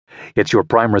It's your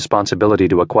prime responsibility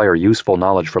to acquire useful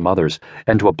knowledge from others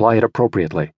and to apply it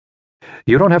appropriately.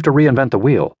 You don't have to reinvent the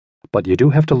wheel, but you do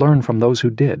have to learn from those who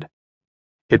did.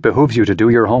 It behooves you to do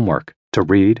your homework, to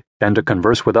read, and to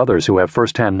converse with others who have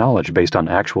first-hand knowledge based on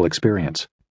actual experience.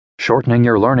 Shortening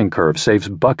your learning curve saves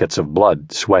buckets of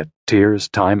blood, sweat, tears,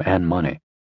 time, and money.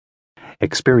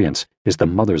 Experience is the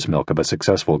mother's milk of a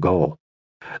successful goal.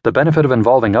 The benefit of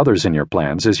involving others in your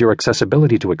plans is your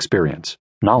accessibility to experience,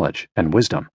 knowledge, and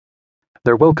wisdom.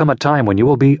 There will come a time when you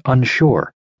will be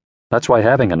unsure. That's why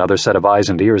having another set of eyes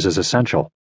and ears is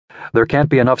essential. There can't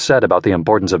be enough said about the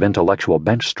importance of intellectual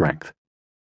bench strength.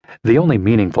 The only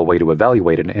meaningful way to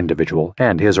evaluate an individual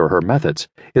and his or her methods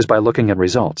is by looking at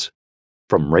results.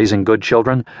 From raising good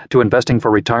children to investing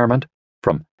for retirement,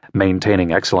 from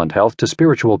maintaining excellent health to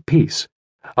spiritual peace,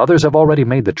 others have already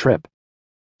made the trip.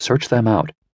 Search them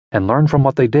out and learn from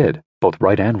what they did, both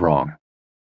right and wrong.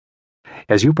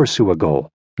 As you pursue a goal,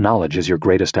 knowledge is your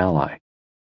greatest ally.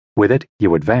 With it,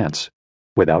 you advance.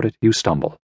 Without it, you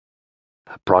stumble.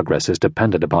 Progress is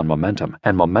dependent upon momentum,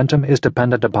 and momentum is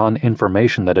dependent upon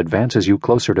information that advances you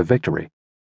closer to victory.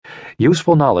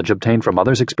 Useful knowledge obtained from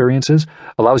others' experiences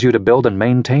allows you to build and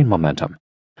maintain momentum.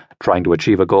 Trying to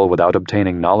achieve a goal without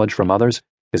obtaining knowledge from others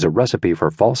is a recipe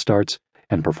for false starts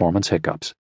and performance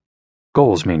hiccups.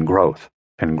 Goals mean growth,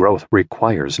 and growth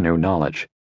requires new knowledge.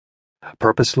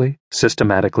 Purposely,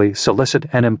 systematically solicit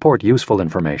and import useful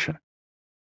information.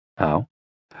 How?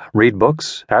 Read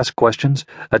books, ask questions,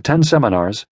 attend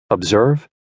seminars, observe,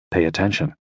 pay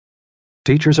attention.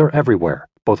 Teachers are everywhere,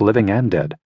 both living and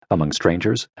dead, among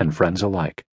strangers and friends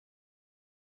alike.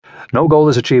 No goal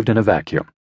is achieved in a vacuum.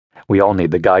 We all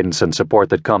need the guidance and support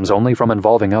that comes only from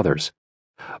involving others.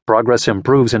 Progress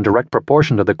improves in direct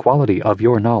proportion to the quality of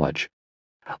your knowledge.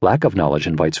 Lack of knowledge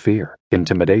invites fear,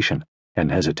 intimidation,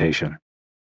 and hesitation.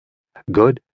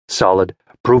 Good, solid,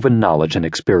 proven knowledge and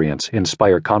experience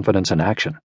inspire confidence and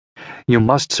action. You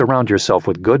must surround yourself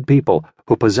with good people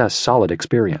who possess solid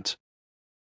experience.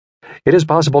 It is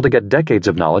possible to get decades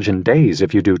of knowledge in days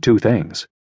if you do two things: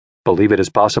 believe it is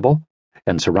possible,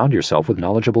 and surround yourself with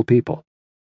knowledgeable people.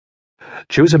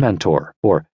 Choose a mentor,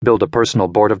 or build a personal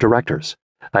board of directors,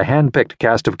 a hand-picked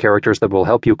cast of characters that will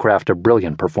help you craft a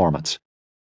brilliant performance.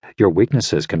 Your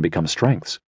weaknesses can become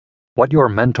strengths. What your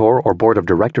mentor or board of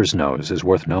directors knows is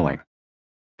worth knowing.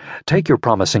 Take your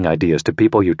promising ideas to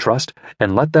people you trust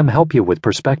and let them help you with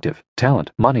perspective,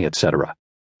 talent, money, etc.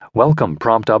 Welcome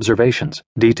prompt observations,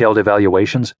 detailed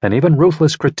evaluations, and even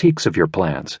ruthless critiques of your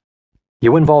plans.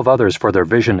 You involve others for their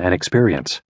vision and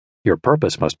experience. Your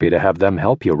purpose must be to have them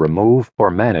help you remove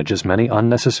or manage as many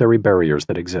unnecessary barriers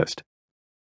that exist.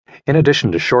 In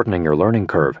addition to shortening your learning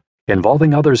curve,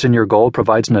 involving others in your goal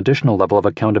provides an additional level of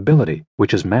accountability,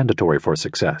 which is mandatory for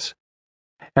success.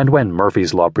 And when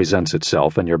Murphy's Law presents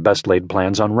itself and your best-laid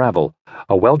plans unravel,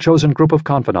 a well-chosen group of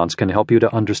confidants can help you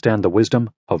to understand the wisdom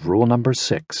of rule number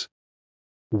 6.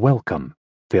 Welcome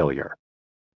failure.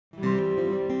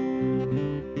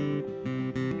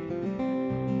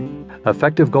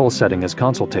 Effective goal setting is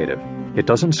consultative. It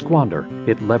doesn't squander,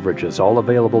 it leverages all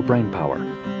available brain power.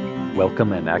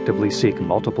 Welcome and actively seek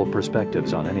multiple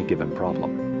perspectives on any given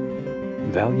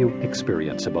problem. Value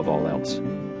experience above all else.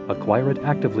 Acquire it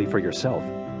actively for yourself.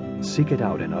 Seek it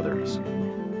out in others.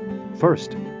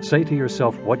 First, say to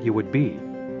yourself what you would be,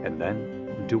 and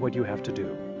then do what you have to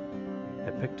do.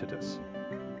 Epictetus.